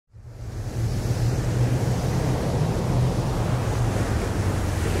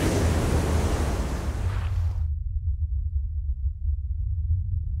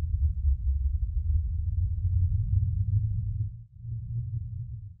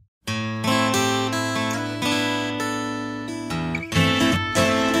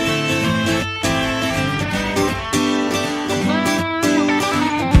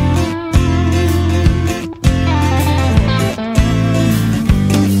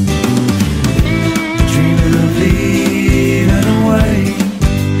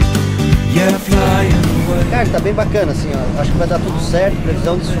bem bacana, assim, ó. Acho que vai dar tudo certo,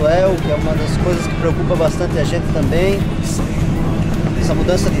 previsão de swell, que é uma das coisas que preocupa bastante a gente também. Essa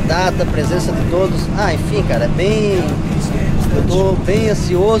mudança de data, presença de todos. Ah, enfim, cara, é bem... Eu tô bem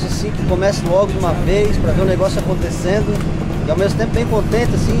ansioso, assim, que comece logo de uma vez para ver o negócio acontecendo. E ao mesmo tempo bem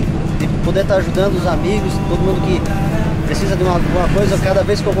contente, assim, de poder estar ajudando os amigos, todo mundo que precisa de alguma coisa. Cada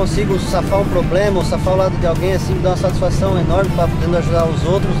vez que eu consigo safar um problema ou safar o lado de alguém, assim, me dá uma satisfação enorme para poder ajudar os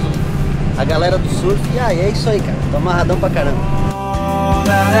outros, a galera do surf. E aí, é isso aí, cara. Tô amarradão pra caramba.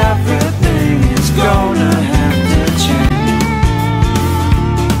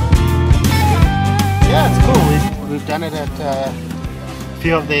 Yeah, it's cool. We've done it at a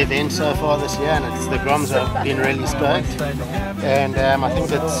few of the events so far this year, and the Groms have been really stoked. And I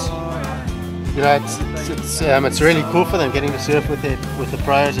think it's, you know, it's really cool for them getting to surf with the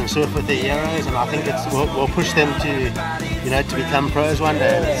pros and surf with the heroes, and I think we'll push them to, you know, to become pros one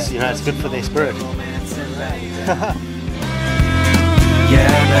day. And it's, you know, it's good for their spirit. Yeah,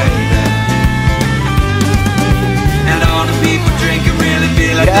 baby. And all the people drinking really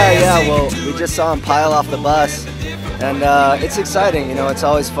feel like yeah, well, we just saw him pile off the bus, and it's exciting, you know. It's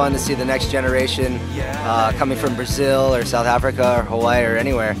always fun to see the next generation coming from Brazil or South Africa or Hawaii or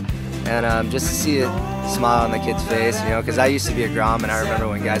anywhere, and just to see a smile on the kid's face, you know, because I used to be a Grom, and I remember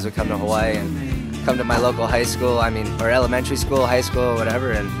when guys would come to Hawaii and come to my local high school, or elementary school, high school,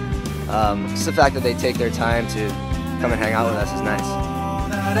 whatever, and just the fact that they take their time to come and hang out with us is nice.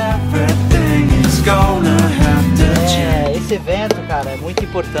 Esse evento, cara, é muito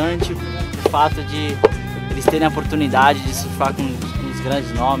importante, o fato de eles terem a oportunidade de surfar com uns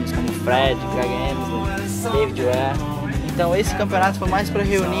grandes nomes como Fred, Emslie, David Ware. Então esse campeonato foi mais para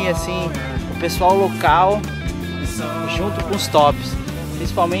reunir assim o pessoal local junto com os tops,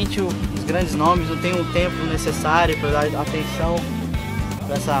 principalmente os grandes nomes não tem um tempo necessário para dar atenção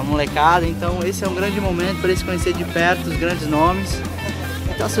para essa molecada. Então esse é um grande momento para eles conhecer de perto os grandes nomes.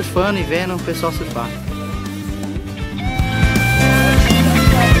 Tá surfando e vendo o pessoal surfar.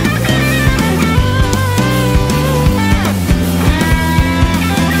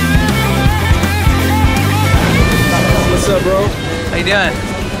 What's up, bro? How you doing?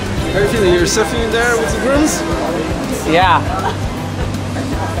 How are you feeling? You're surfing there with the grooms? Yeah.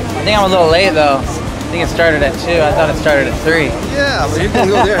 I think I'm a little late though. I think it started at 2. I thought it started at 3. Yeah, but you can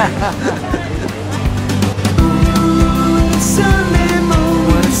go there.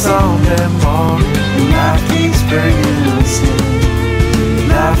 Sunday morning, life keeps bringing us in.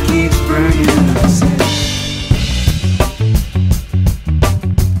 Life keeps bringing us in.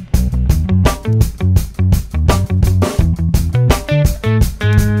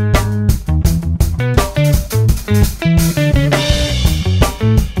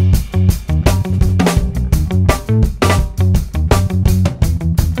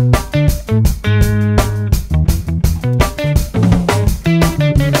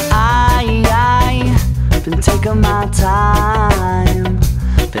 My time,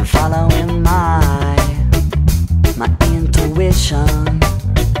 been following my intuition,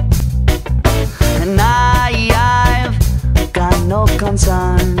 and I've got no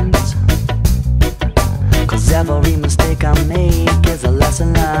concerns, 'cause every mistake I make is a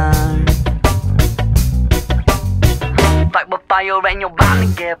lesson learned. Fight with fire and you're bound to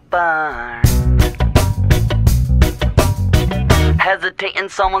get burned. Hesitating,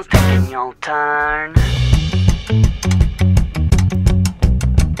 someone's taking your turn.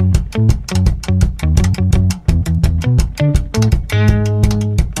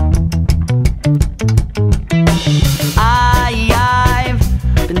 I've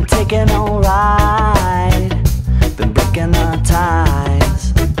been taking a ride, been breaking the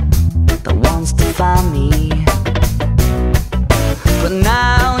ties that wants to find me. But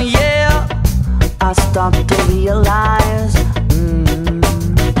now, yeah, I start to realize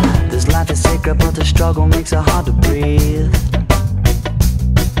this life is sacred, but the struggle makes it hard to breathe.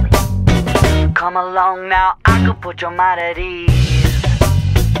 Come along now, I could put your mind at ease.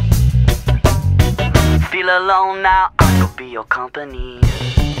 Feel alone now, I could be your company.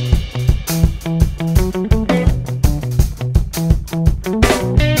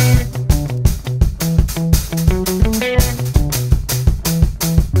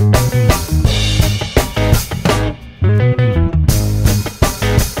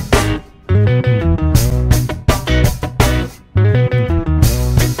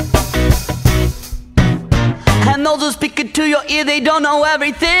 And those who speak it to your ear, they don't know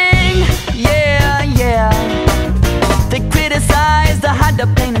everything. Yeah, yeah. They criticize, they hide the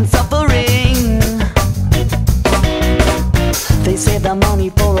pain and suffering. They save the money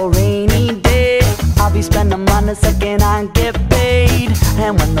for a rainy day. I'll be spending money the second I get paid.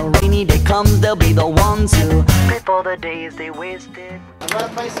 And when the rainy day comes, they'll be the ones who pay for the days they wasted. Agora,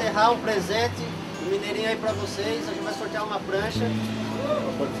 para encerrar, um presente do Mineirinho aí pra vocês. A gente vai sortear uma prancha.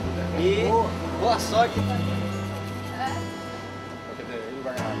 E boa sorte.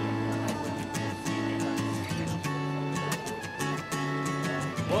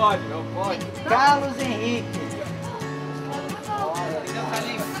 Pode, não pode. Carlos Henrique.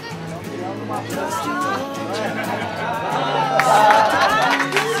 Uma